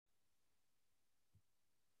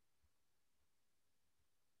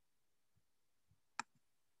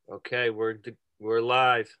Okay, we're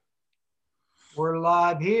live. We're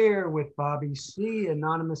live here with Bobby C,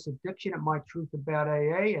 Anonymous Addiction at My Truth About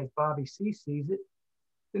AA, as Bobby C sees it.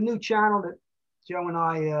 The new channel that Joe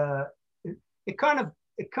and it kind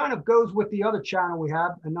of goes with the other channel we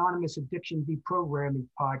have, Anonymous Addiction Deprogramming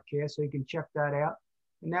Podcast, so you can check that out.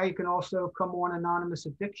 And now you can also come on Anonymous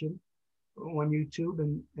Addiction on YouTube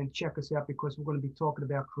and check us out, because we're going to be talking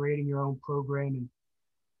about creating your own program, and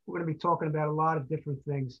we're going to be talking about a lot of different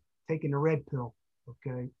things. Taking the red pill,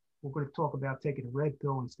 okay? We're going to talk about taking the red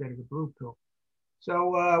pill instead of the blue pill.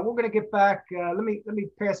 So we're going to get back. Let me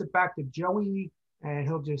pass it back to Joey, and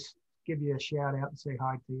he'll just give you a shout out and say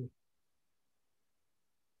hi to you.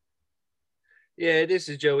 Yeah, this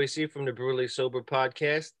is Joey C from the Brutally Sober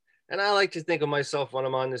podcast, and I like to think of myself when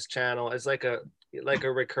I'm on this channel as like a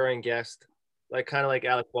recurring guest, like kind of like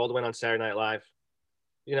Alec Baldwin on Saturday Night Live,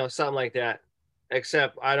 something like that.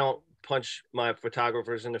 Except I don't punch my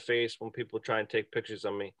photographers in the face when people try and take pictures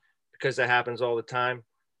of me, because that happens all the time.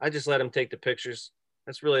 I just let him take the pictures.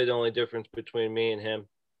 That's really the only difference between me and him.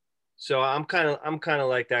 So I'm kind of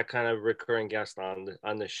like that kind of recurring guest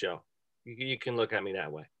on this show. You can look at me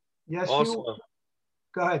that way. Yes, Also, you.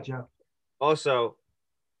 Go ahead, Joe. also,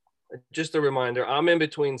 just a reminder, I'm in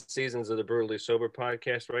between seasons of the Brutally Sober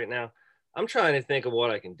podcast right now. I'm trying to think of what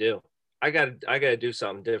I can do. I got to do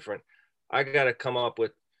something different. I got to come up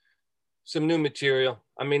with some new material.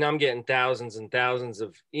 I mean, I'm getting thousands and thousands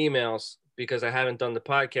of emails because I haven't done the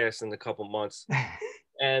podcast in a couple months.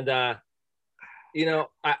 And I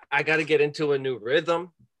got to get into a new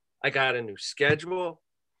rhythm. I got a new schedule.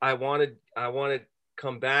 I want to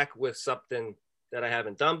come back with something that I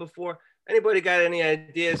haven't done before. Anybody got any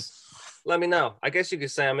ideas? Let me know. I guess you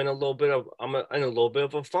could say I'm in a little bit of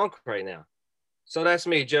a funk right now. So that's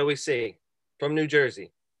me, Joey C from New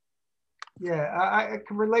Jersey. Yeah, I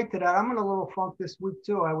can relate to that. I'm in a little funk this week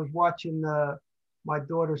too. I was watching my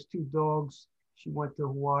daughter's two dogs. She went to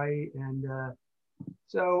Hawaii, and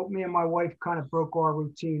so me and my wife kind of broke our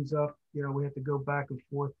routines up. We had to go back and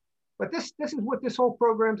forth. But this is what this whole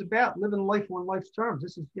program's about: living life on life's terms.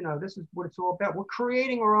 This is what it's all about. We're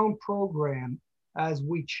creating our own program as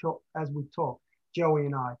we talk, Joey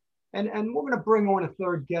and I, and we're going to bring on a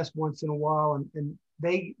third guest once in a while, and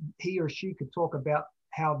he or she could talk about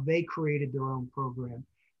how they created their own program.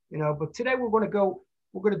 But today we're going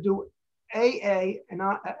to do AA, and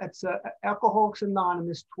it's Alcoholics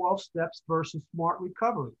Anonymous 12 Steps versus Smart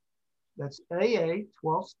Recovery. That's AA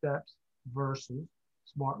 12 Steps versus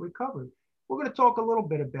Smart Recovery. We're going to talk a little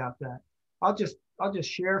bit about that. I'll just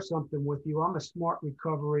share something with you. I'm a Smart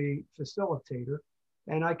Recovery facilitator,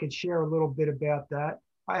 and I can share a little bit about that.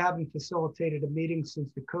 I haven't facilitated a meeting since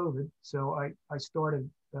the COVID, so I started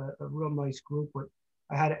a real nice group, but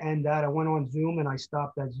I had to end that. I went on Zoom and I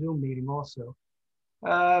stopped that Zoom meeting also.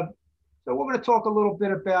 So we're going to talk a little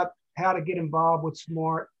bit about how to get involved with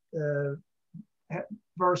SMART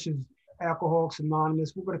versus Alcoholics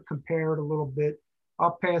Anonymous. We're going to compare it a little bit.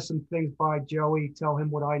 I'll pass some things by Joey, tell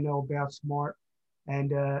him what I know about SMART.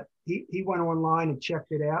 And he went online and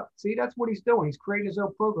checked it out. See, that's what he's doing. He's creating his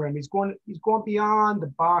own program. He's going beyond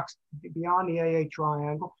the box, beyond the AA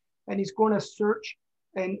triangle, and he's going to search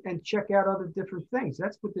and check out other different things.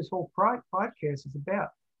 That's what this whole podcast is about.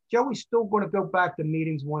 Joey's still going to go back to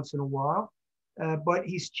meetings once in a while, but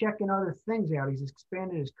he's checking other things out. He's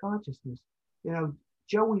expanding his consciousness.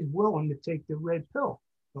 Joey's willing to take the red pill,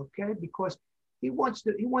 okay, because he wants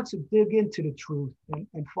to dig into the truth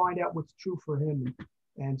and find out what's true for him.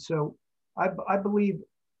 And so I believe,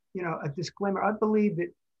 a disclaimer, I believe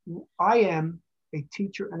that I am a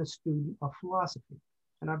teacher and a student of philosophy,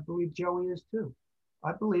 and I believe Joey is too.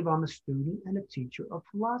 I believe I'm a student and a teacher of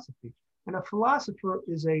philosophy. And a philosopher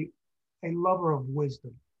is a lover of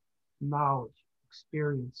wisdom, knowledge,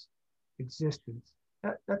 experience, existence.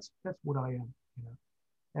 That's what I am.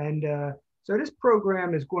 And so this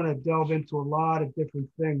program is going to delve into a lot of different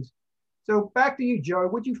things. So back to you, Joey.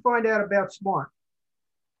 What'd you find out about SMART?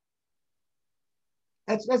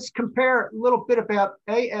 Let's compare a little bit about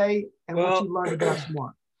AA and what you learned about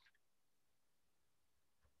SMART.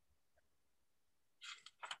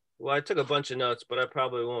 Well, I took a bunch of notes, but I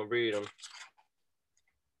probably won't read them.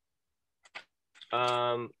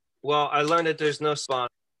 Well, I learned that there's no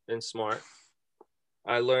spot in SMART.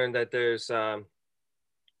 I learned that there's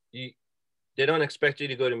they don't expect you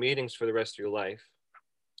to go to meetings for the rest of your life.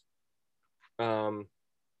 I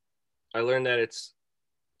learned that it's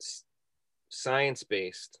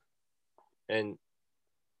science-based, and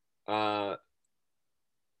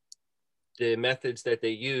the methods that they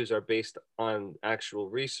use are based on actual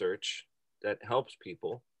research that helps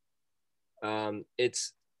people.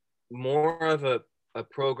 It's more of a a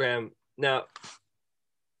program. Now,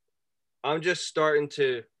 I'm just starting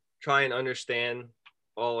to try and understand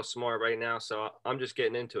all of SMART right now, so I'm just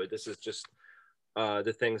getting into it. This is just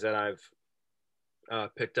the things that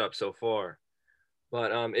I've picked up so far,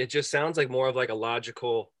 but it just sounds like more of like a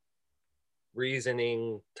logical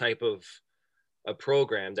reasoning type of a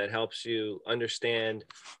program that helps you understand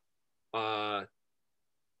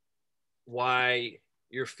why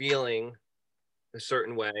you're feeling a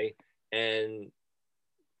certain way and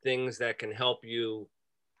things that can help you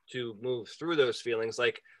to move through those feelings,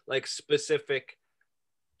 like specific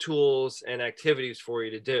tools and activities for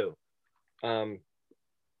you to do. um,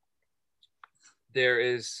 there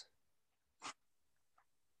is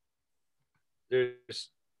there's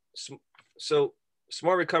so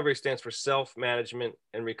SMART recovery stands for self-management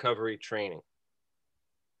and recovery training.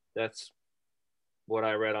 That's what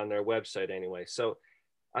I read on their website anyway. So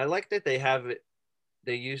I like that they have it,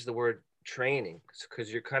 they use the word training, because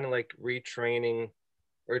you're kind of like retraining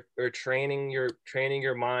or training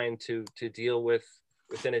your mind to deal with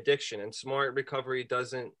an addiction. And SMART recovery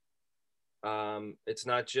doesn't it's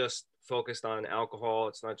not just focused on alcohol,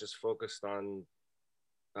 it's not just focused on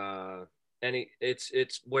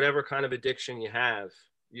it's whatever kind of addiction you have,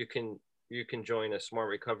 you can join a SMART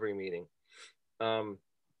recovery meeting. Now,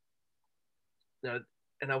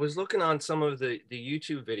 and I was looking on some of the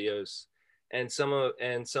YouTube videos and some of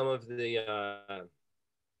the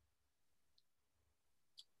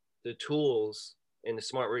tools in the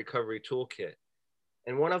SMART recovery toolkit,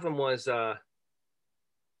 and one of them was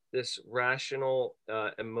this rational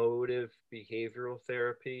emotive behavioral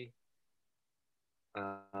therapy,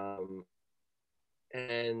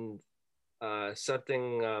 and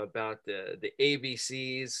something about the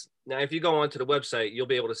ABCs. Now, if you go onto the website, you'll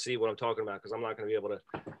be able to see what I'm talking about, because I'm not going to be able to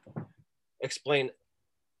explain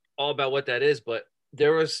all about what that is. But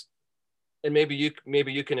there was, and maybe you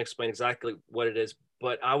can explain exactly what it is.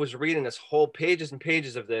 But I was reading this whole pages and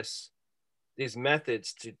pages of these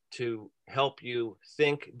methods to help you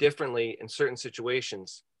think differently in certain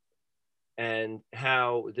situations, and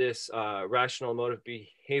how this rational emotive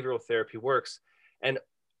behavioral therapy works. And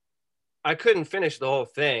I couldn't finish the whole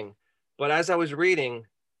thing, but as I was reading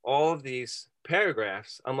all of these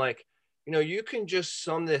paragraphs, I'm like, you can just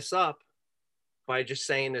sum this up by just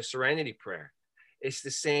saying the Serenity Prayer. It's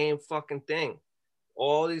the same fucking thing.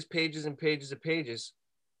 All these pages and pages of pages,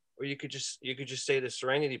 or you could just say the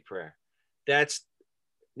Serenity Prayer. That's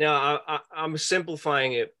now I'm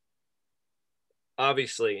simplifying it,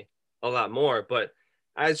 obviously, a lot more, but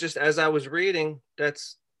as I was reading,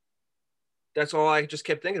 that's all I just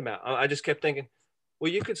kept thinking about. I just kept thinking,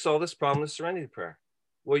 well, you could solve this problem with Serenity Prayer.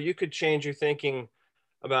 Well, you could change your thinking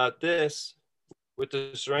about this with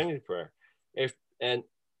the Serenity Prayer. And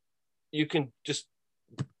you can just,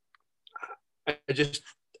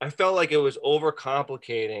 I felt like it was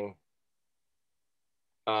overcomplicating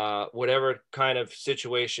whatever kind of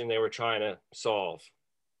situation they were trying to solve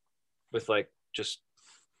with like just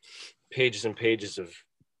pages and pages of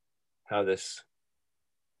how this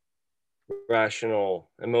rational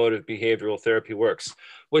emotive behavioral therapy works,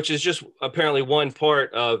 which is just apparently one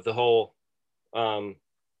part of the whole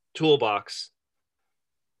toolbox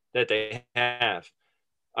that they have.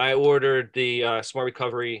 I ordered the SMART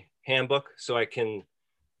recovery handbook so I can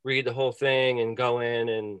read the whole thing and go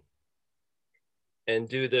in and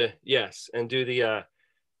do the do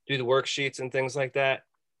the worksheets and things like that.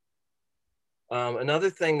 Another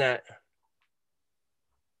thing that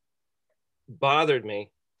bothered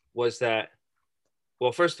me was that,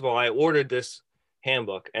 well, first of all, I ordered this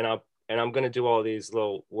handbook and I'm going to do all these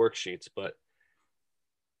little worksheets, but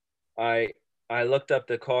I looked up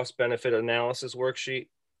the cost benefit analysis worksheet,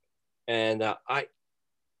 and I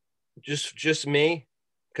just me,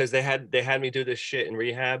 because they had me do this shit in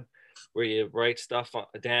rehab where you write stuff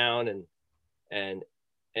down and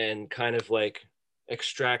kind of like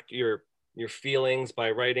extract your feelings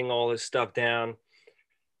by writing all this stuff down.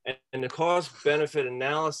 And the cost benefit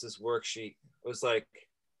analysis worksheet was like,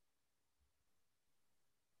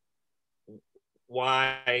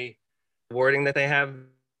 why wording that they have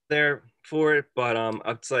there for it, but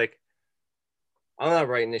it's like, I'm not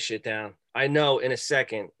writing this shit down. I know in a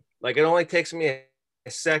second, like it only takes me a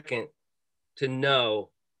second to know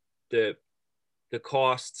the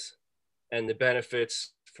costs and the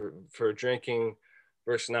benefits for drinking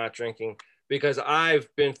versus not drinking, because I've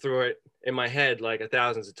been through it in my head like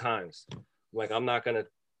thousands of times. Like I'm not gonna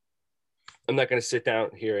sit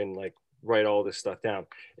down here and like write all this stuff down.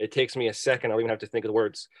 It takes me a second. I'll even have to think of the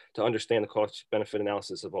words to understand the cost benefit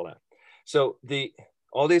analysis of all that. So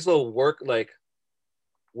all these little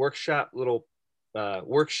workshop little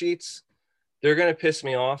worksheets, they're going to piss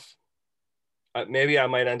me off. Maybe I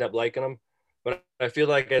might end up liking them, but I feel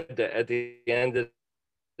like at the end of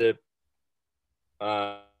the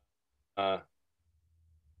uh, uh,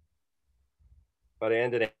 by the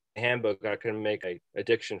end of the handbook, I can make a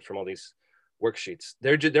addiction from all these worksheets.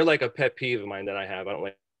 They're like a pet peeve of mine that I have. I don't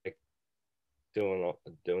like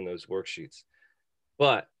doing those worksheets,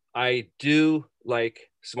 but I do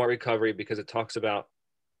like Smart Recovery because it talks about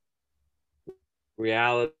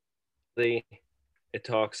reality. It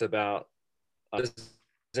talks about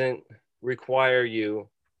doesn't require you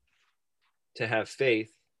to have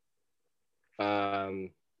faith,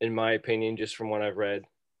 in my opinion, just from what I've read.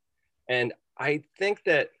 And I think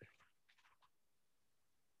that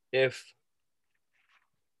if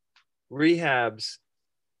rehabs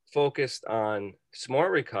focused on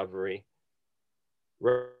smart recovery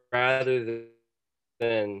rather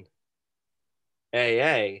than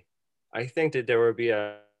AA, I think that there would be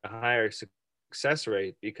a higher success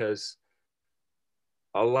rate, because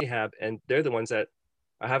a lot of rehab, and they're the ones that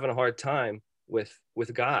are having a hard time with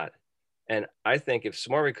God. And I think if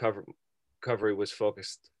smart recovery was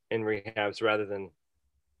focused in rehabs rather than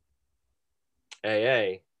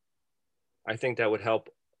AA, I think that would help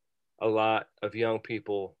a lot of young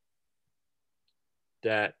people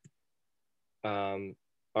that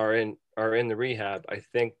are in the rehab. I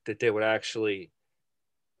think that they would actually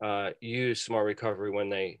use smart recovery when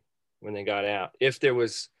they got out. If there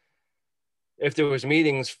was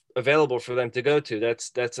meetings available for them to go to,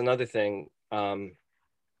 that's another thing. I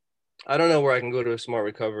don't know where I can go to a smart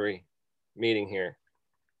recovery meeting here.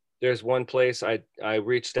 There's one place I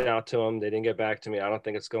reached out to them. They didn't get back to me. I don't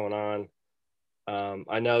think it's going on.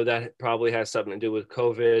 I know that probably has something to do with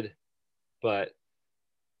COVID, but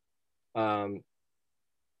the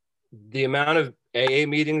amount of AA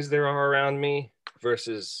meetings there are around me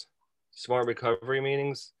versus smart recovery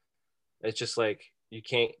meetings, it's just like you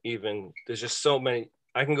can't even, there's just so many.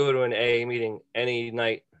 I can go to an AA meeting any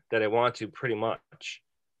night that I want to, pretty much.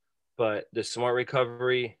 But the smart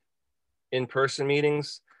recovery in-person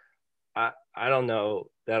meetings, I don't know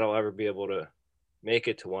that I'll ever be able to make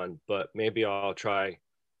it to one, but maybe I'll try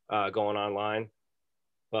going online.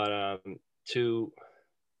 But to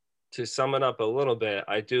sum it up a little bit,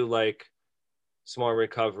 I do like smart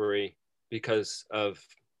recovery because of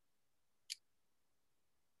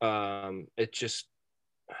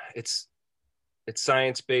it's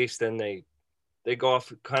science based, and they go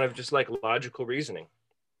off kind of just like logical reasoning,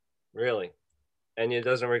 really. And it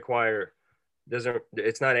doesn't require,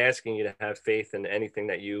 it's not asking you to have faith in anything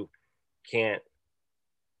that you can't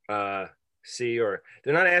see, or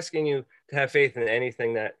they're not asking you to have faith in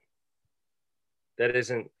anything that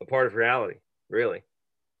isn't a part of reality, really.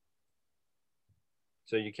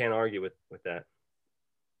 So you can't argue with that.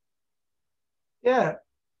 Yeah,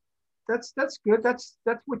 that's good. That's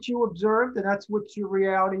what you observed, and that's what your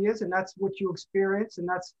reality is, and that's what you experience, and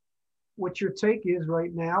that's what your take is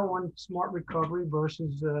right now on smart recovery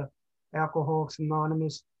versus Alcoholics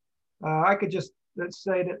Anonymous. I could just let's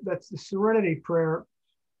say that's the Serenity Prayer.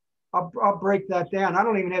 I'll break that down. I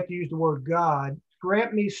don't even have to use the word God.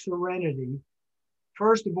 Grant me serenity.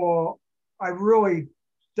 First of all, I really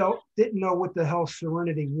didn't know what the hell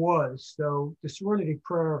serenity was. So the Serenity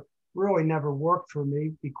Prayer really never worked for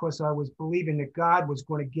me, because I was believing that God was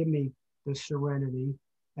going to give me the serenity.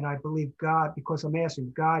 And I believe God, because I'm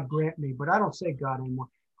asking God, grant me, but I don't say God anymore.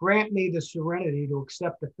 Grant me the serenity to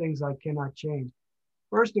accept the things I cannot change.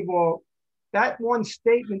 First of all, that one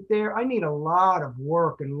statement there, I need a lot of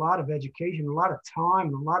work and a lot of education, a lot of time,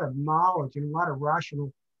 and a lot of knowledge, and a lot of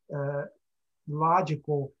rational,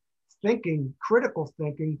 logical thinking, critical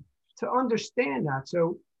thinking to understand that.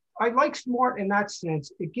 So I like smart in that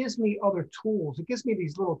sense. It gives me other tools. It gives me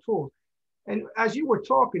these little tools. And as you were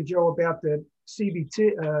talking, Joe, about the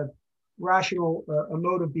CBT, rational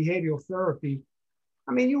emotive behavioral therapy,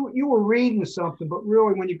 I mean, you were reading something, but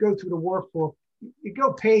really when you go through the workbook, you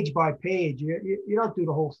go page by page. You don't do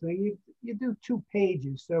the whole thing. You do 2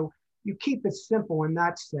 pages. So you keep it simple in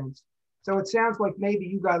that sense. So it sounds like maybe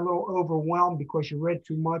you got a little overwhelmed because you read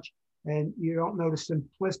too much and you don't know the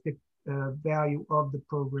simplistic value of the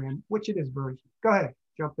program, which it is very. Go ahead,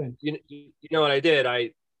 jump in. You know what I did?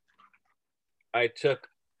 I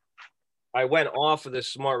went off of the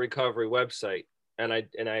Smart Recovery website, and I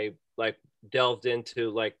like delved into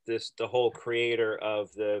like the whole creator of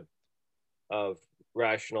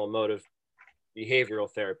rational emotive behavioral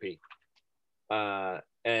therapy,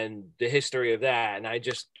 and the history of that. And I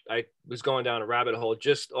was going down a rabbit hole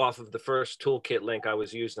just off of the first toolkit link I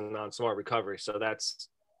was using on Smart Recovery. So that's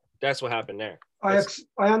what happened there. I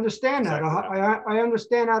understand that. I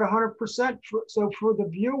understand that 100%. So for the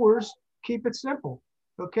viewers, Keep it simple.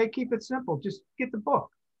 Okay, keep it simple. Just get the book.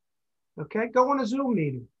 Okay, go on a Zoom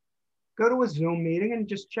meeting. Go to a Zoom meeting and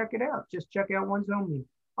just check it out. Just check out one Zoom meeting.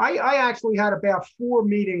 I actually had about 4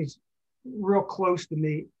 meetings real close to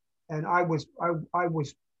me, and I was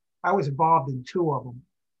involved in 2 of them.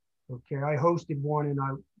 Okay, I hosted one and I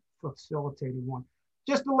facilitated one.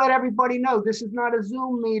 Just to let everybody know, this is not a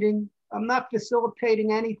Zoom meeting. I'm not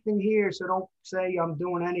facilitating anything here, so don't say I'm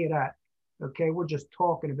doing any of that. Okay, we're just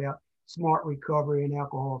talking about smart recovery and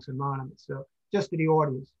Alcoholics Anonymous. So just to the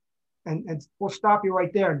audience. And we'll stop you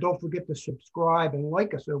right there. And don't forget to subscribe and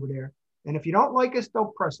like us over there. And if you don't like us,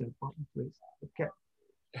 don't press that button, please. Okay.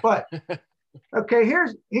 But okay,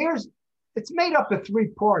 here's it's made up of 3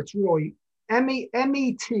 parts, really.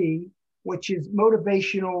 MET, which is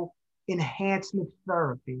motivational enhancement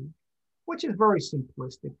therapy, which is very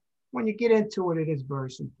simplistic. When you get into it, it is very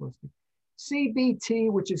simplistic.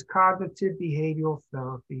 CBT, which is cognitive behavioral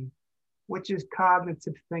therapy, which is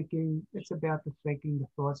cognitive thinking. It's about the thinking, the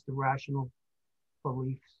thoughts, the rational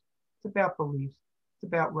beliefs. It's about beliefs. It's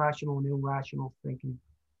about rational and irrational thinking.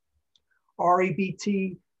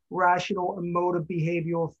 REBT, rational emotive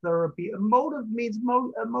behavioral therapy. Emotive means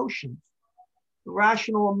emotions,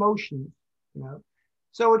 rational emotions, you know.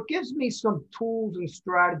 So it gives me some tools and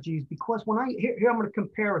strategies because when here I'm going to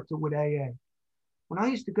compare it to with AA. When I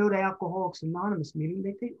used to go to Alcoholics Anonymous meeting,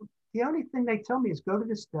 the only thing they tell me is go to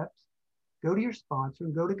the steps, go to your sponsor,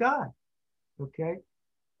 and go to God. Okay.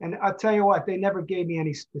 And I'll tell you what, they never gave me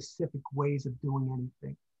any specific ways of doing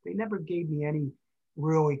anything. They never gave me any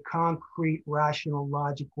really concrete, rational,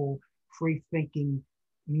 logical, free thinking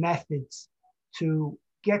methods to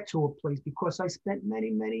get to a place because I spent many,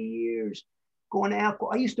 many years going to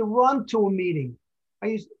alcohol. I used to run to a meeting.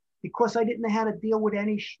 Because I didn't know how to deal with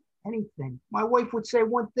anything. My wife would say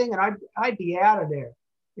one thing and I'd be out of there.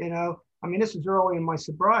 You know, I mean, this is early in my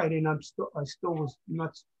sobriety and I still was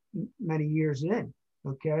not many years in.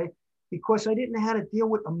 Okay, because I didn't know how to deal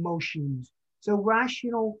with emotions. So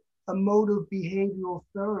rational emotive behavioral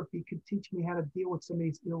therapy could teach me how to deal with some of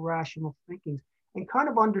these irrational thinkings and kind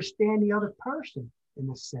of understand the other person in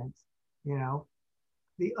a sense, you know,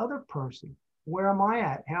 the other person. Where am I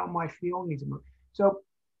at? How am I feeling these emotions? So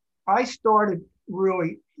I started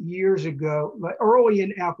really years ago, like early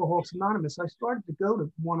in Alcoholics Anonymous, I started to go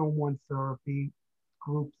to one-on-one therapy,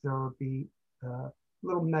 group therapy,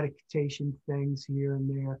 little meditation things here and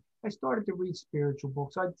there. I started to read spiritual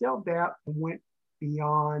books. I delved out and went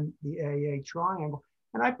beyond the AA triangle.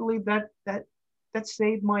 And I believe that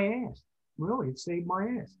saved my ass. Really, it saved my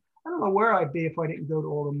ass. I don't know where I'd be if I didn't go to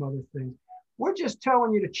all them other things. We're just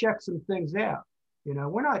telling you to check some things out. You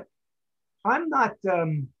know, I'm not,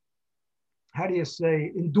 how do you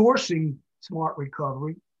say, endorsing smart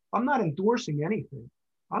recovery. I'm not endorsing anything.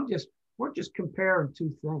 We're just comparing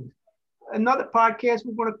 2 things. Another podcast,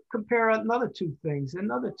 we're going to compare another 2 things,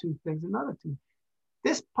 another 2 things, another 2.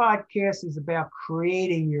 This podcast is about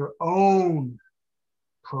creating your own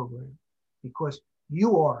program because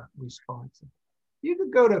you are responsible. You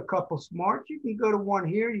could go to a couple smarts. You can go to one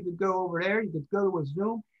here. You could go over there. You could go to a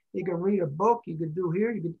Zoom. You can read a book. You could do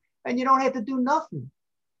here. And you don't have to do nothing,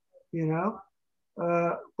 you know.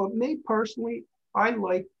 But me personally, I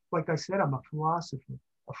like I said, I'm a philosopher.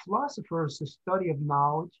 A philosopher is the study of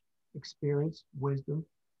knowledge, experience, wisdom.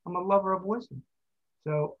 I'm a lover of wisdom.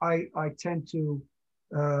 So I tend to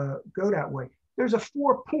go that way. There's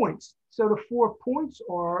 4 points. So the 4 points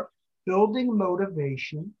are building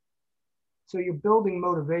motivation. So you're building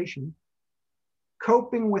motivation,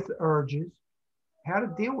 coping with urges, how to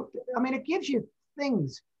deal with it. I mean, it gives you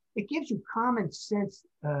things. It gives you common sense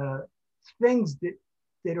things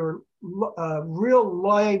that are real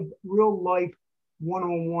life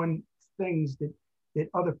one-on-one things that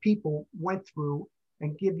other people went through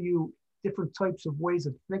and give you different types of ways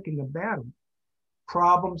of thinking about them.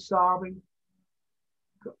 Problem solving.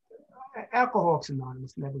 Alcoholics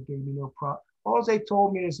Anonymous never gave me no problem. All they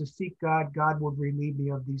told me is to seek God. God would relieve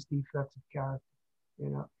me of these defects of character. You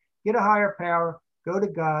know, get a higher power, go to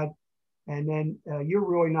God, and then you're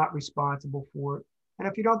really not responsible for it. And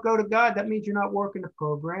if you don't go to God, that means you're not working the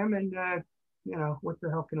program. And you know, what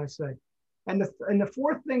the hell can I say? And the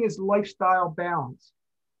 4th thing is lifestyle balance.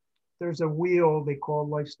 There's a wheel they call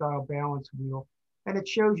lifestyle balance wheel, and it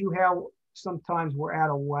shows you how sometimes we're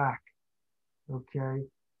out of whack. Okay,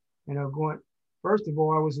 you know, first of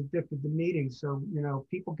all, I was addicted to meetings, so you know,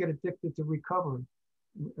 people get addicted to recovery,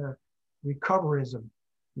 recoverism.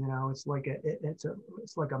 You know, it's like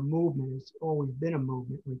a movement. It's always been a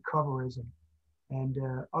movement, recoverism. And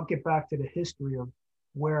I'll get back to the history of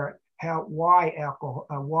why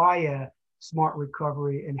smart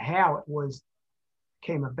recovery and how it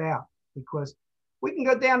came about. because we can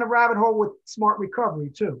go down the rabbit hole with smart recovery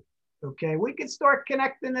too. Okay. We can start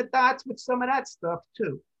connecting the dots with some of that stuff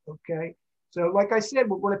too. Okay. So like I said,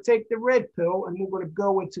 we're going to take the red pill and we're going to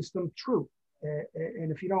go into some truth.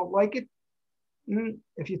 And if you don't like it,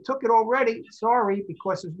 if you took it already, sorry,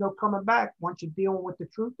 because there's no coming back. Once you're dealing with the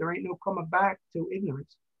truth, there ain't no coming back to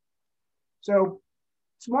ignorance. So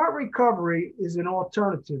smart recovery is an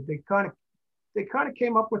alternative. They kind of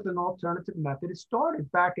came up with an alternative method. It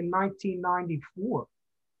started back in 1994.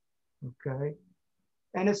 Okay.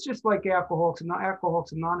 And it's just like Alcoholics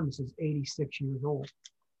Anonymous is 86 years old.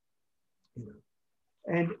 You know.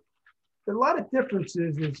 And a lot of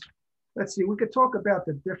differences is, let's see, we could talk about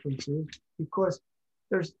the differences because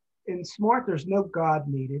in SMART, there's no God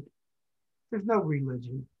needed. There's no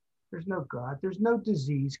religion. There's no God. There's no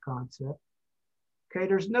disease concept. Okay,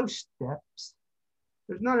 there's no steps.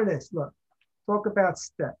 There's none of this. Look, talk about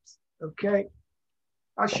steps. Okay,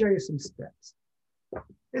 I'll show you some steps.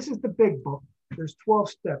 This is the big book. There's 12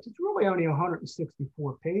 steps. It's really only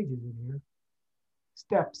 164 pages in here.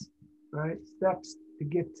 Steps, right? Steps to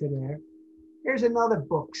get to there. Here's another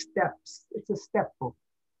book, Steps. It's a step book.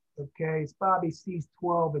 Okay, it's Bobby C's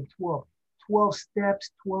 12 and 12. 12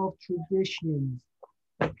 steps, 12 traditions.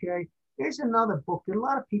 Okay, here's another book that a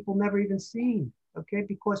lot of people never even seen. Okay,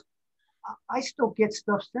 because I still get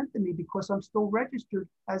stuff sent to me because I'm still registered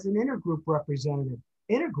as an intergroup representative.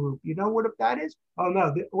 Intergroup, you know what that is? Oh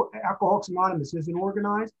no, the Alcoholics Anonymous isn't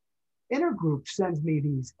organized. Intergroup sends me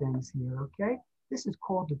these things here, okay? This is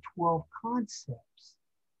called the 12 concepts,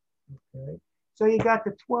 okay? So you got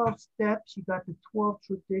the 12 steps, you got the 12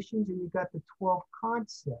 traditions, and you got the 12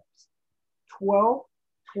 concepts. 12,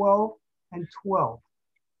 12, and 12.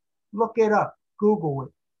 Look it up, Google it.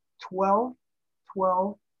 12,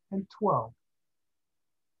 12, and 12.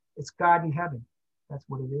 It's God in heaven. That's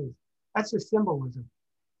what it is. That's the symbolism.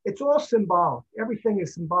 It's all symbolic. Everything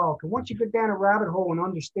is symbolic. And once you get down a rabbit hole and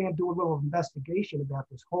understand, do a little investigation about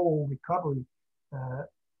this whole recovery,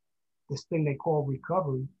 this thing they call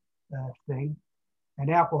recovery thing, and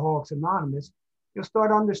Alcoholics Anonymous, you'll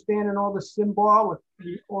start understanding all the symbolic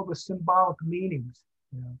meanings.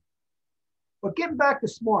 You know? But getting back to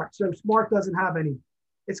SMART, so SMART doesn't have any.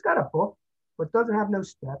 It's got a book, but doesn't have no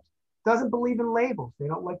steps. Doesn't believe in labels. They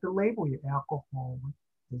don't like to label you alcohol,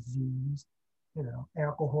 disease, you know,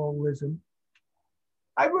 alcoholism.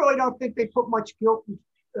 I really don't think they put much guilt,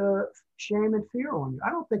 shame, and fear on you. I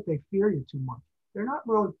don't think they fear you too much. They're not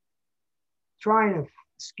really trying to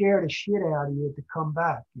scare the shit out of you to come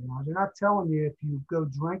back. You know, they're not telling you if you go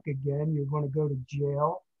drink again, you're going to go to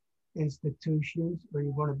jail, institutions, or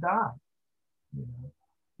you're going to die. You know,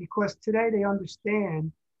 because today they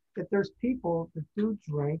understand that there's people that do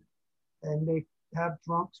drink and they have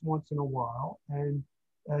drunks once in a while. And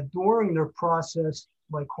during their process,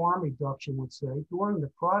 like harm reduction would say, during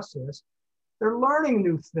the process, they're learning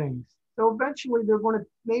new things. So eventually they're going to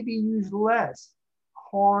maybe use less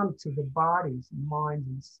harm to the bodies, minds,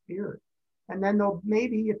 and spirit. And then they'll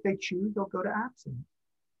maybe, if they choose, they'll go to abstinence.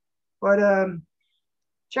 But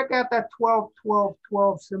check out that 12, 12,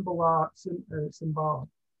 12 symbolic.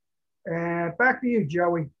 Back to you,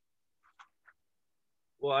 Joey.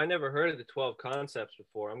 Well, I never heard of the 12 concepts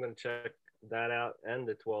before. I'm going to check that out and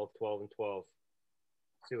the 12, 12, and 12.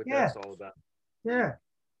 See what that's all about. Yeah.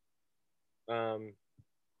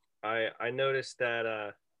 I noticed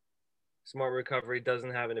that Smart Recovery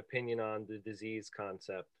doesn't have an opinion on the disease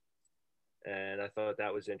concept, and I thought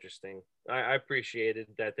that was interesting. I appreciated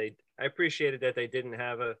that they didn't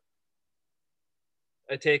have a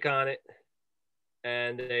take on it,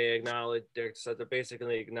 and they're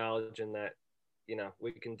basically acknowledging that, you know,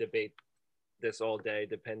 we can debate this all day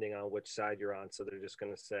depending on which side you're on. So they're just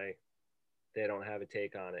going to say they don't have a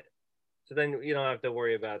take on it. So then you don't have to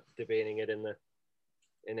worry about debating it in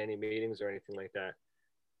any meetings or anything like that.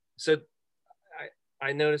 So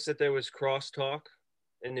I noticed that there was crosstalk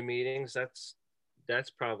in the meetings. That's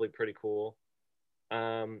probably pretty cool.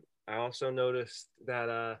 I also noticed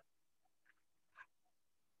that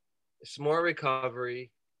Smart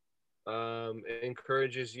Recovery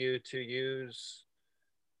encourages you to use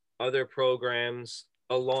other programs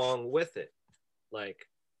along with it. Like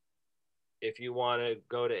if you want to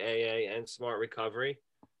go to AA and Smart Recovery,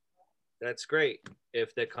 that's great.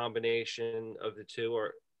 If the combination of the two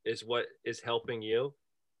is what is helping you,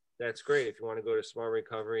 that's great. If you want to go to Smart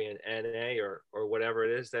Recovery and NA or whatever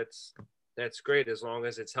it is, that's great. As long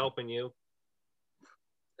as it's helping you,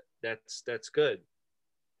 that's good.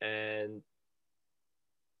 And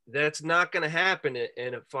that's not going to happen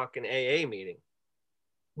in a fucking AA meeting.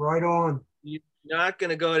 Right on. You're not going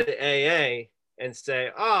to go to AA and say,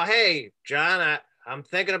 "Oh, hey, John, I'm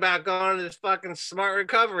thinking about going to this fucking smart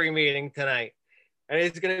recovery meeting tonight. And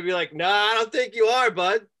he's going to be like, no, I don't think you are,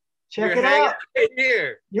 bud. Check You're it hanging out. right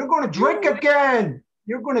here. You're going to drink again.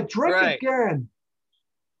 You're going to drink Right. again.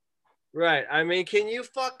 Right. I mean, can you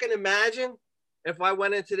fucking imagine if I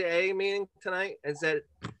went into the AA meeting tonight and said,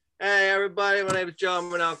 hey, everybody, my name is Joe.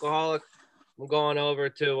 I'm an alcoholic. I'm going over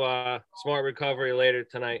to Smart Recovery later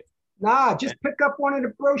tonight. Nah, just pick up one of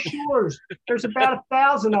the brochures. There's about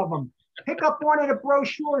 1,000 of them. Pick up one of the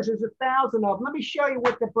brochures. There's 1,000 of them. Let me show you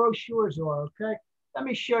what the brochures are, okay? Let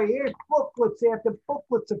me show you. Here's booklets after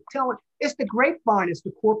booklets of telling. It's the grapevine. It's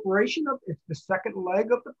the corporation of, it's the second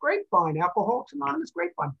leg of the grapevine. Alcoholics Anonymous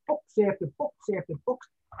grapevine. Books after books after books.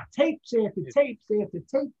 Tapes after tapes after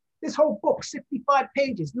tape. This whole book, 65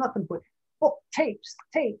 pages, nothing but book tapes,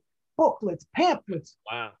 booklets, pamphlets,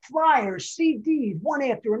 wow, flyers, CDs, one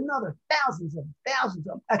after another, thousands of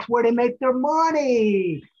them. That's where they make their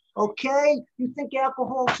money. Okay? You think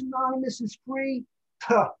Alcoholics Anonymous is free?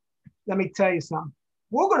 Huh. Let me tell you something.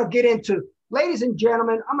 We're going to get into, ladies and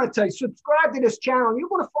gentlemen, I'm going to tell you, subscribe to this channel. You're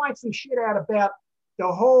going to find some shit out about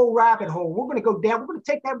the whole rabbit hole. We're going to go down. We're going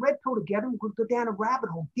to take that red pill together. We're going to go down a rabbit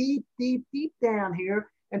hole, deep down here,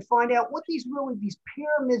 and find out what these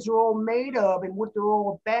pyramids are all made of and what they're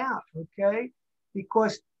all about, okay?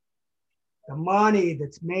 Because the money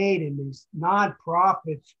that's made in these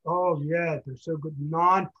nonprofits, oh yeah, they're so good,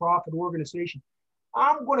 nonprofit organizations.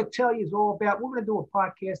 I'm going to tell you is all about, we're going to do a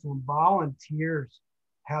podcast on volunteers,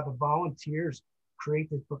 how the volunteers create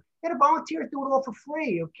this book. And the volunteers do it all for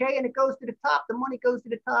free, okay? And it goes to the top, the money goes to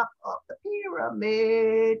the top of the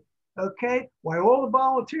pyramid. Okay, why all the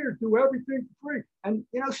volunteers do everything for free. And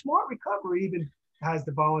you know, Smart Recovery even has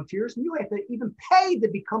the volunteers, and you have to even pay to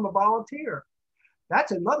become a volunteer.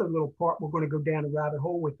 That's another little part. We're going to go down a rabbit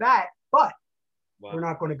hole with that, but we're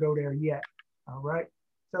not going to go there yet. All right.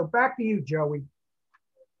 So back to you, Joey.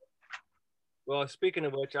 Well, speaking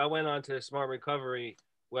of which, I went onto the Smart Recovery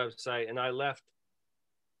website and I left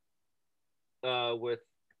with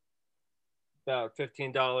about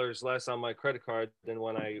 $15 less on my credit card than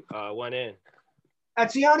when I went in.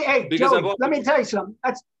 That's the only, hey, because Joey, let me tell you something.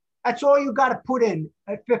 That's all you got to put in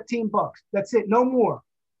at $15. That's it, no more.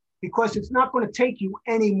 Because it's not going to take you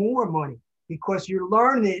any more money because you're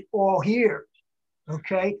learning it all here,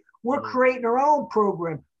 okay? We're creating our own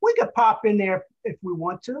program. We could pop in there if we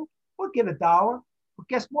want to. We'll give $1, but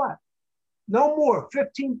guess what? No more,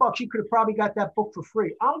 $15. You could have probably got that book for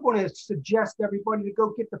free. I'm going to suggest everybody to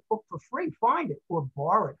go get the book for free, find it or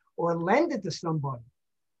borrow it or lend it to somebody,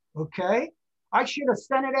 okay? I should have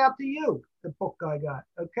sent it out to you, the book I got,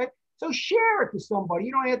 okay? So share it to somebody.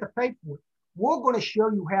 You don't have to pay for it. We're going to show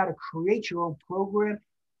you how to create your own program.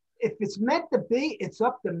 If it's meant to be, it's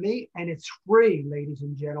up to me, and it's free, ladies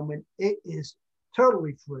and gentlemen. It is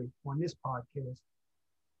totally free on this podcast.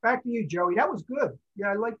 Back to you, Joey. That was good. Yeah,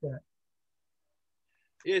 I like that.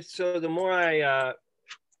 Yeah, so the more I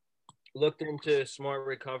looked into Smart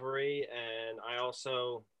Recovery, and I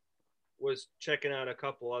also was checking out a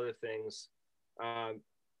couple other things. I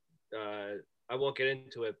won't get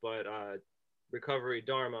into it, but Recovery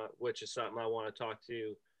Dharma, which is something I want to talk to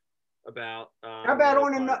you about. How about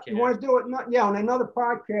on another? You want to do it? Yeah, on another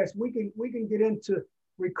podcast, we can get into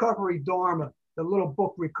Recovery Dharma, the little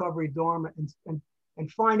book Recovery Dharma,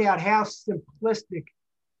 and find out how simplistic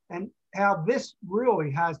and how this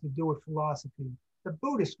really has to do with philosophy, the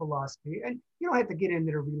Buddhist philosophy. And you don't have to get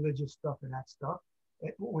into the religious stuff and that stuff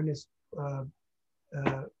on this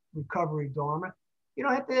Recovery Dharma. You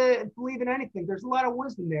don't have to believe in anything. There's a lot of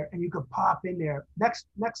wisdom there, and you could pop in there. Next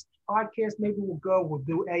podcast, maybe we'll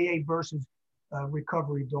do AA versus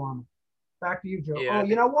Recovery Dharma. Back to you, Joe. Yeah,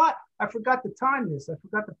 you know what? I forgot to time this. I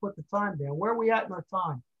forgot to put the time down. Where are we at in our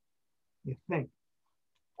time, you think?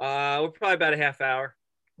 We're probably about a half hour.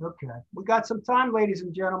 Okay. We got some time, ladies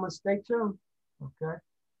and gentlemen. Stay tuned. Okay.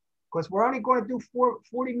 Because we're only going to do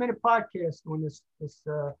 40-minute podcasts on this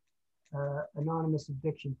Anonymous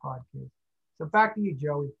Addiction podcast. So back to you,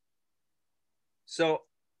 Joey. So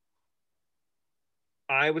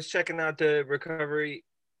I was checking out the recovery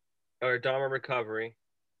or Dharma Recovery,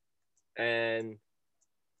 and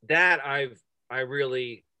that I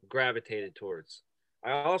really gravitated towards.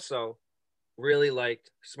 I also really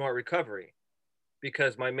liked Smart Recovery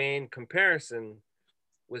because my main comparison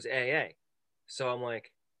was AA. So I'm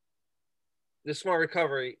like, the Smart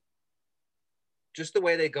Recovery, just the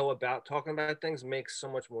way they go about talking about things makes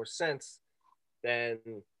so much more sense than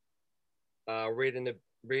reading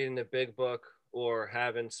the big book or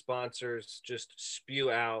having sponsors just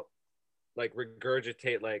spew out, like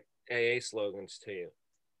regurgitate like AA slogans to you.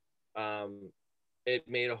 It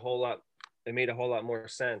made a whole lot more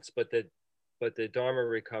sense. But but the Dharma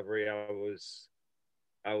recovery, I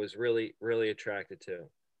was really, really attracted to.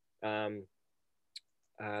 I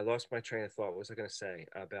lost my train of thought. What was I going to say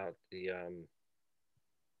about the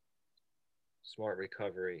smart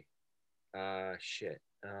recovery? Shit.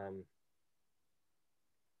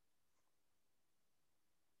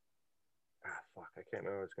 Fuck. I can't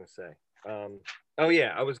remember what I was going to say. Oh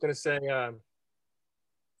yeah, I was going to say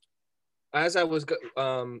as I was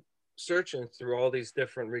searching through all these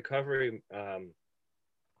different recovery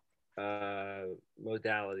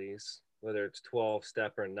modalities, whether it's 12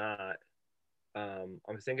 step or not, I'm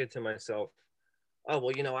thinking to myself, oh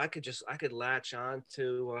well, I could latch on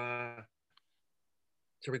to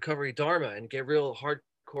recovery dharma and get real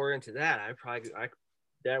hardcore into that.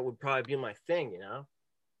 That would probably be my thing,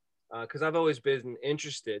 because I've always been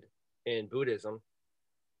interested in Buddhism.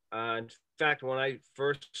 In fact, when I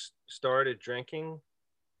first started drinking,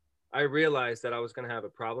 I realized that I was going to have a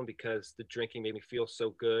problem because the drinking made me feel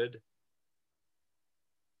so good.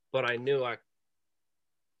 But I knew I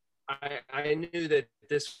knew that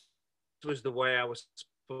this was the way I was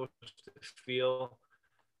supposed to feel,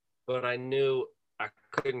 but I knew I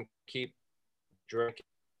couldn't keep drinking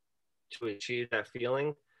to achieve that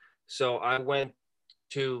feeling. So I went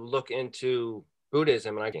to look into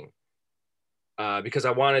Buddhism and because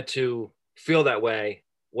I wanted to feel that way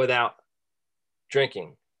without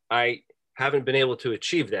drinking. I haven't been able to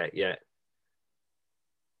achieve that yet,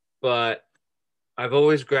 but I've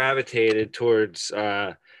always gravitated towards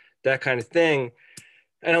that kind of thing.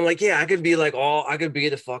 And I'm like, yeah, I could be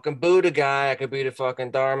the fucking Buddha guy. I could be the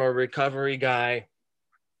fucking Dharma recovery guy.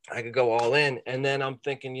 I could go all in. And then I'm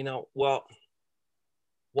thinking, well,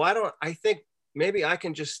 I think maybe I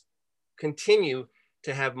can just continue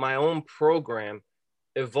to have my own program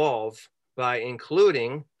evolve by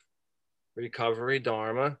including recovery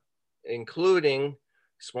Dharma, including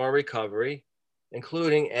smart recovery,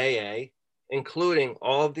 including AA, including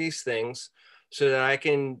all of these things so that I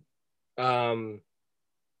can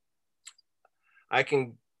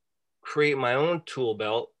create my own tool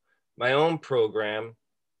belt, my own program,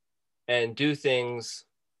 and do things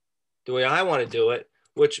the way I want to do it,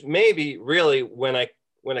 which maybe really when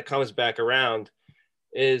it comes back around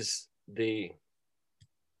is the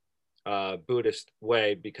Buddhist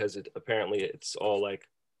way, because apparently it's all like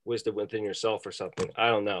wisdom within yourself or something. I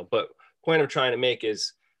don't know. But point I'm trying to make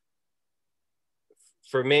is,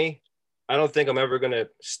 for me, I don't think I'm ever going to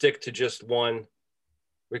stick to just one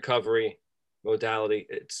recovery modality.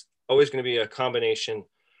 It's always going to be a combination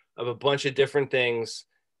of a bunch of different things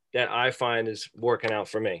that I find is working out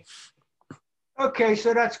for me. Okay,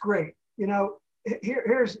 so that's great.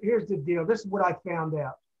 Here's the deal. This is what I found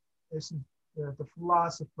out. This is the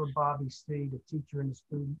philosopher Bobby C., the teacher and the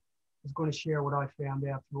student, is going to share what I found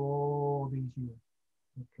out through all these years.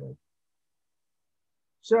 Okay.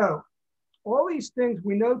 So all these things,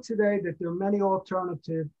 we know today that there are many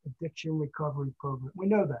alternative addiction recovery programs. We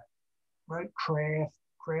know that, right?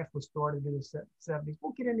 Craft was started in the 70s.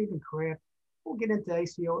 We'll get into even craft. We'll get into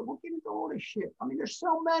ACO. We'll get into all this shit. I mean, there's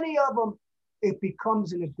so many of them. It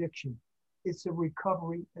becomes an addiction. It's a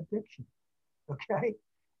recovery addiction, okay?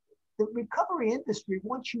 The recovery industry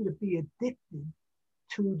wants you to be addicted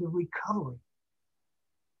to the recovery.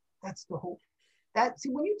 That's the whole, see,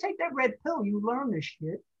 when you take that red pill, you learn this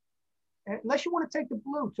shit. Unless you want to take the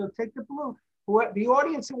blue, so take the blue. The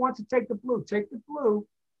audience that wants to take the blue,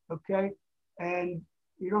 okay? And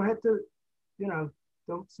you don't have to,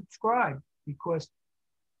 don't subscribe, because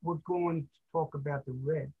we're going to talk about the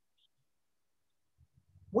red.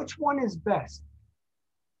 Which one is best?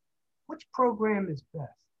 Which program is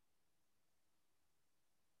best?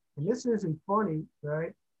 And this isn't funny,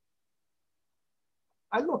 right?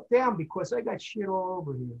 I look down because I got shit all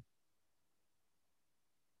over here.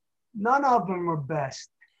 None of them are best.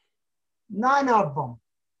 None of them.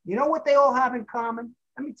 You know what they all have in common?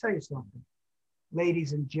 Let me tell you something,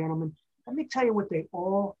 ladies and gentlemen. Let me tell you what they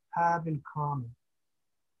all have in common.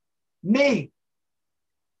 Me.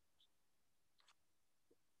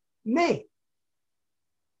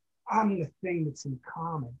 I'm the thing that's in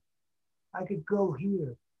common. I could go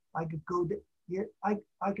here. I could go here. I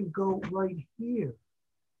could go right here.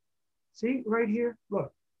 See, right here?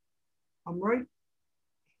 Look, I'm right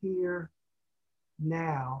here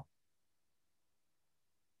now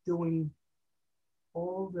doing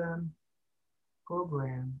all them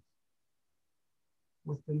programs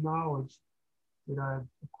with the knowledge that I've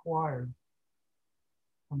acquired.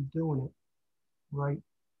 I'm doing it right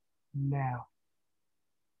now.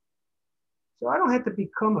 So I don't have to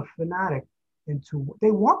become a fanatic into,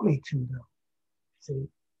 they want me to though, see?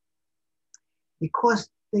 Because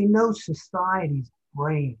they know society's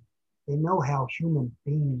brain. They know how human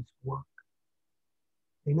beings work.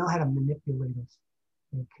 They know how to manipulate us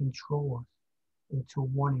and control us into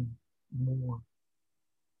wanting more.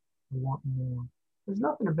 They want more. There's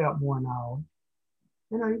nothing about more knowledge.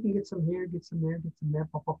 You know, you can get some here, get some there, get some there,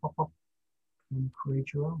 pop, pop, pop, pop, and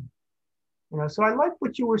create your own. You know, so I like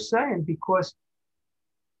what you were saying because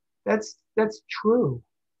that's true.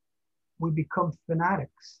 We become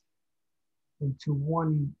fanatics into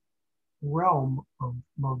one realm of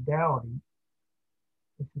modality.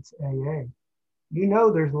 If it's AA, you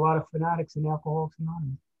know, there's a lot of fanatics in Alcoholics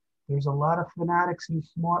Anonymous. There's a lot of fanatics in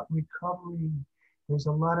Smart Recovery. There's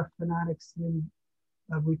a lot of fanatics in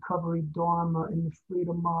Recovery Dharma, in the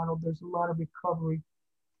Freedom Model. There's a lot of recovery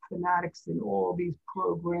fanatics in all these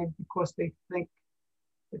programs because they think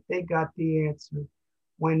that they got the answer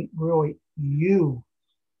when really you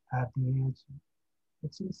have the answer.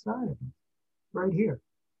 It's inside of you, right here,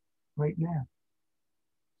 right now.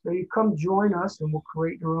 So you come join us and we'll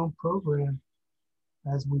create your own program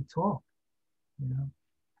as we talk, you know.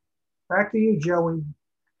 Back to you, Joey.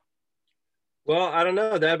 Well, I don't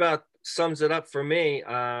know. That about sums it up for me.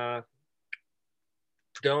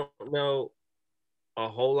 Don't know a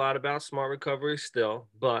whole lot about Smart Recovery still,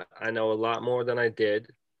 but I know a lot more than I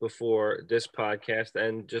did before this podcast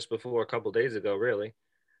and just before a couple of days ago, really.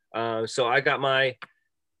 So I got my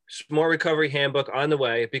Smart Recovery handbook on the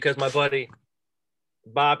way because my buddy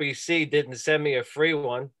Bobby C didn't send me a free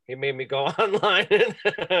one. He made me go online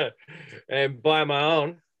and buy my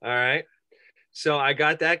own. All right. So I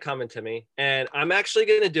got that coming to me, and I'm actually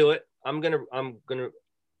going to do it. I'm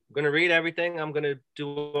gonna read everything. I'm gonna do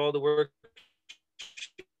all the work.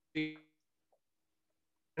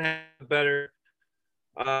 Better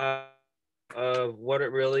of what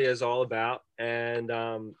it really is all about,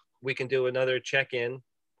 and we can do another check-in,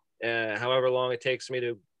 however long it takes me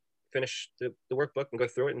to finish the workbook and go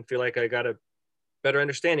through it and feel like I got a better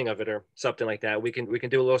understanding of it or something like that. We can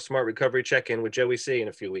do a little Smart Recovery check-in with Joey C in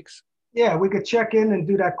a few weeks. Yeah, we could check in and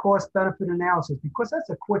do that cost-benefit analysis because that's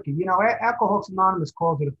a quickie. You know, Alcoholics Anonymous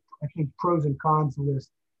calls it, I think, pros and cons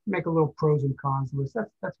list. Make a little pros and cons list.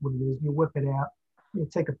 That's what it is. You whip it out. You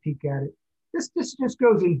take a peek at it. This just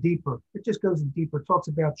goes in deeper. It just goes in deeper. It talks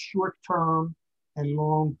about short-term and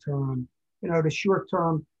long-term. You know, the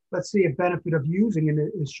short-term, let's see, a benefit of using in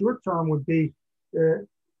the short-term would be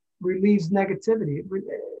relieves negativity. It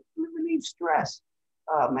relieves stress.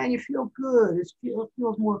 Oh man, you feel good. It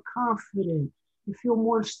feels more confident. You feel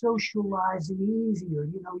more socializing easier.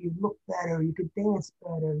 You know, you look better. You could dance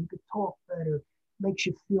better. You could talk better. Makes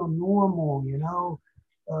you feel normal. You know,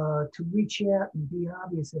 to reach out and be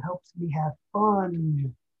obvious. It helps me have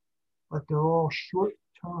fun. But they're all short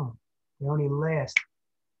term. They only last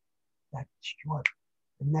that short.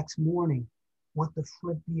 The next morning, what the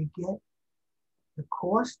frick do you get? The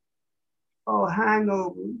cost? Oh,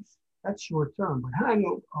 hangovers. That's short term, but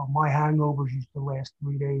my hangovers used to last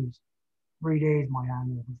 3 days. 3 days my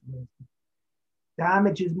hangovers lasted.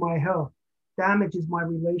 Damages my health, damages my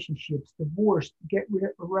relationships, divorce, get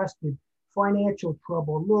arrested, financial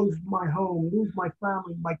trouble, lose my home, lose my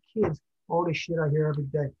family, my kids, all this shit I hear every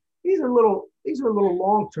day. These are little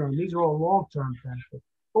long-term. These are all long-term benefits.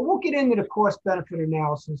 But we'll get into the cost-benefit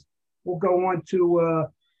analysis. We'll go on to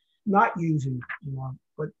not using, you know,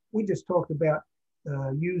 but we just talked about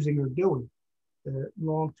using or doing, the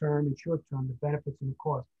long-term and short-term, the benefits and the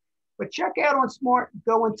cost. But check out on Smart,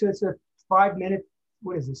 go into, it's a 5-minute,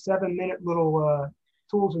 7-minute little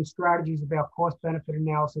tools and strategies about cost-benefit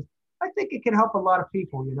analysis. I think it can help a lot of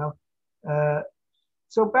people, you know.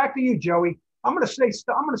 So back to you, Joey. I'm going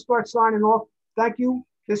to start signing off. Thank you.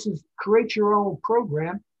 This is Create Your Own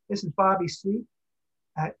Program. This is Bobby C.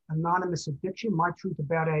 at Anonymous Addiction, My Truth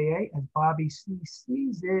About AA, as Bobby C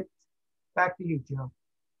sees it. Back to you, Joe.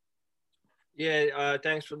 Yeah,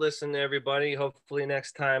 thanks for listening, everybody. Hopefully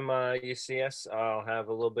next time you see us, I'll have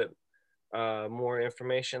a little bit more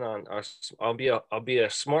information on our. I'll be a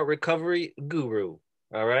Smart Recovery guru.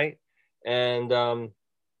 All right, and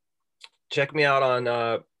check me out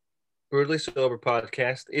on Brutally Sober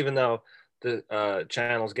podcast. Even though the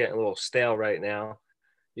channel's getting a little stale right now,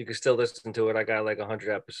 you can still listen to it. I got like 100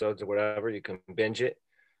 episodes or whatever. You can binge it.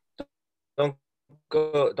 Don't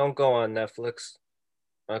go on Netflix.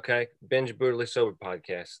 Okay, binge Brutally Sober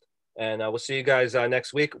podcast, and we'll see you guys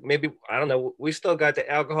next week. Maybe, I don't know. We still got the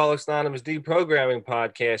Alcoholics Anonymous Deprogramming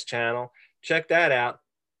podcast channel. Check that out.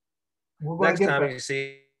 Next time you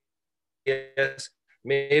see us,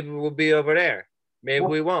 maybe we'll be over there. Maybe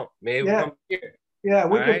we won't. Maybe we'll come here. Yeah,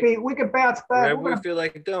 we could bounce back. Whatever we feel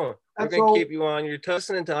like doing. We're gonna keep you on. You're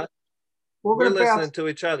listening to us. We're listening to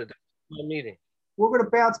each other. That's my meeting. We're gonna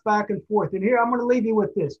bounce back and forth. And here I'm gonna leave you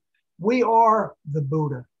with this. We are the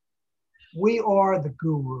Buddha. We are the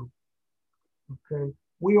guru. Okay.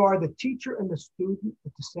 We are the teacher and the student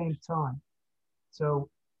at the same time. So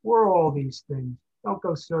we're all these things. Don't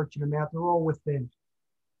go searching them out. They're all within.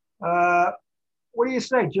 What do you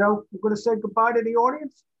say, Joe? We're going to say goodbye to the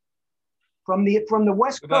audience from the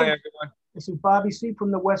West Goodbye, Coast. everyone. This is Bobby C from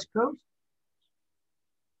the West Coast.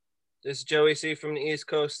 This is Joey C from the East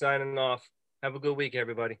Coast signing off. Have a good week,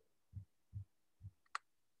 everybody.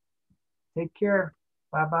 Take care.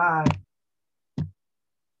 Bye-bye.